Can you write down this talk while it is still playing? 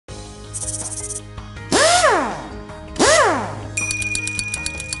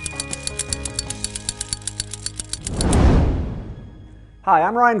Hi,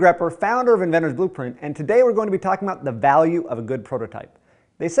 I'm Ryan Grepper, founder of Inventor's Blueprint, and today we're going to be talking about the value of a good prototype.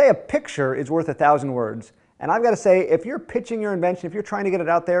 They say a picture is worth 1,000 words, and I've got to say, if you're pitching your invention, if you're trying to get it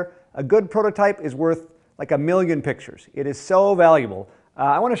out there, a good prototype is worth like 1,000,000 pictures. It is so valuable.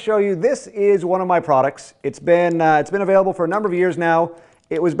 I want to show you, this is one of my products. It's been available for a number of years now.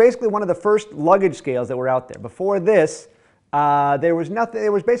 It was basically one of the first luggage scales that were out there. Before this, there was nothing.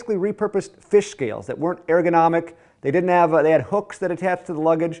 It was basically repurposed fish scales that weren't ergonomic. They didn't have. They had hooks that attached to the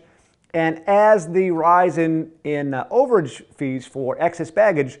luggage. And as the rise in overage fees for excess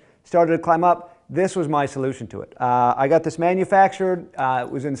baggage started to climb up, this was my solution to it. I got this manufactured.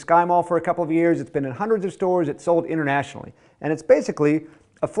 It was in Sky Mall for a couple of years. It's been in hundreds of stores. It's sold internationally. And it's basically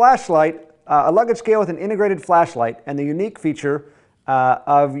a flashlight, a luggage scale with an integrated flashlight, and the unique feature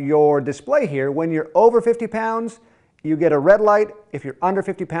of your display here, when you're over 50 pounds, you get a red light. If you're under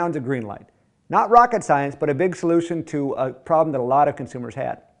 50 pounds, a green light. Not rocket science, but a big solution to a problem that a lot of consumers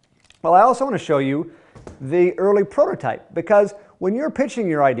had. Well, I also want to show you the early prototype, because when you're pitching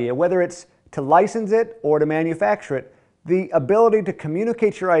your idea, whether it's to license it or to manufacture it, the ability to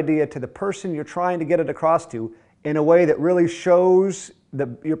communicate your idea to the person you're trying to get it across to in a way that really shows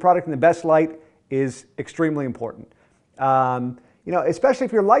your product in the best light is extremely important. Especially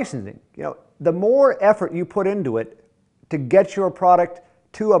if you're licensing. The more effort you put into it to get your product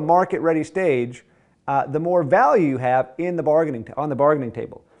to a market-ready stage, the more value you have on the bargaining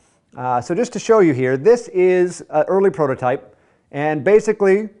table. So just to show you here, this is an early prototype, and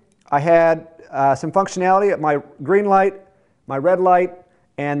basically I had some functionality at my green light, my red light,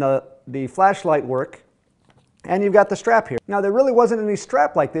 and the flashlight work, and you've got the strap here. Now, there really wasn't any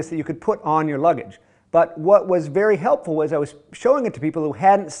strap like this that you could put on your luggage, but what was very helpful was I was showing it to people who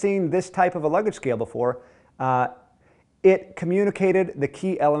hadn't seen this type of a luggage scale before. It communicated the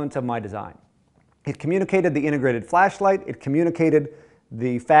key elements of my design. It communicated the integrated flashlight. It communicated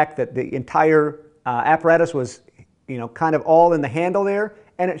the fact that the entire apparatus was, kind of all in the handle there,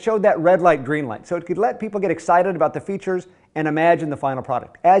 and it showed that red light, green light. So it could let people get excited about the features and imagine the final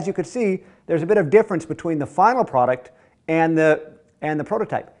product. As you could see, there's a bit of difference between the final product and the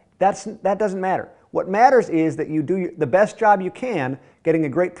prototype. That doesn't matter. What matters is that you do the best job you can getting a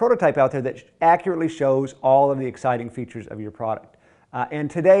great prototype out there that accurately shows all of the exciting features of your product. And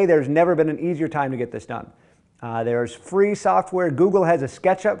today, there's never been an easier time to get this done. There's free software. Google has a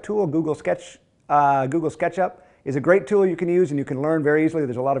SketchUp tool. Google SketchUp is a great tool you can use and you can learn very easily.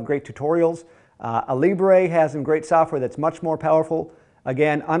 There's a lot of great tutorials. Libre has some great software that's much more powerful.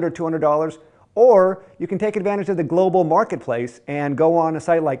 Again, under $200. Or you can take advantage of the global marketplace and go on a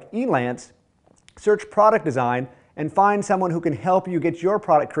site like Elance, search product design, and find someone who can help you get your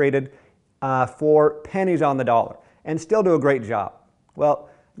product created for pennies on the dollar and still do a great job. Well,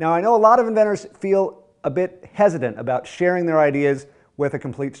 now I know a lot of inventors feel a bit hesitant about sharing their ideas with a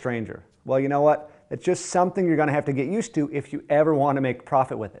complete stranger. Well, you know what? It's just something you're going to have to get used to if you ever want to make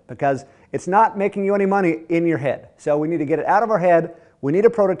profit with it, because it's not making you any money in your head. So we need to get it out of our head. We need a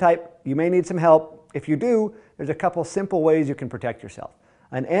prototype. You may need some help. If you do, there's a couple simple ways you can protect yourself.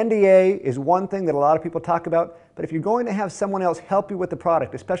 An NDA is one thing that a lot of people talk about, but if you're going to have someone else help you with the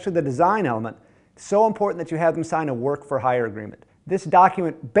product, especially the design element, it's so important that you have them sign a work-for-hire agreement. This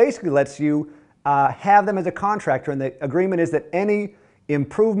document basically lets you have them as a contractor, and the agreement is that any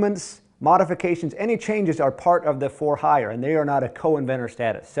improvements, modifications, any changes are part of the for-hire, and they are not a co-inventor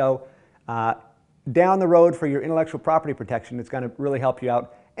status. So down the road for your intellectual property protection, it's going to really help you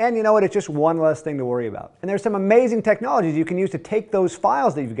out. And you know what? It's just one less thing to worry about. And there's some amazing technologies you can use to take those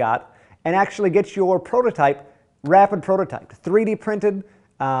files that you've got and actually get your prototype, rapid prototype, 3D printed,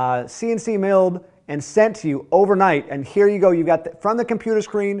 CNC milled, and sent to you overnight. And here you go. You've got from the computer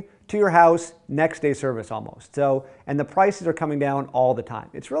screen to your house, next day service almost. So, and the prices are coming down all the time.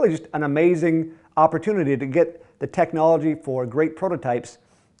 It's really just an amazing opportunity to get the technology for great prototypes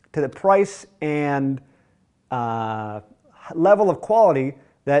to the price and level of quality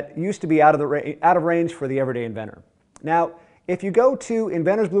that used to be out of range for the everyday inventor. Now, if you go to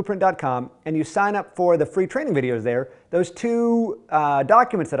inventorsblueprint.com and you sign up for the free training videos there, those two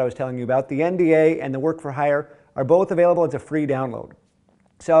documents that I was telling you about, the NDA and the work for hire, are both available as a free download.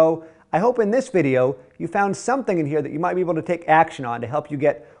 So I hope in this video you found something in here that you might be able to take action on to help you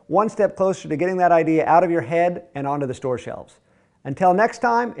get one step closer to getting that idea out of your head and onto the store shelves. Until next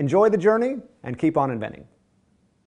time, enjoy the journey and keep on inventing.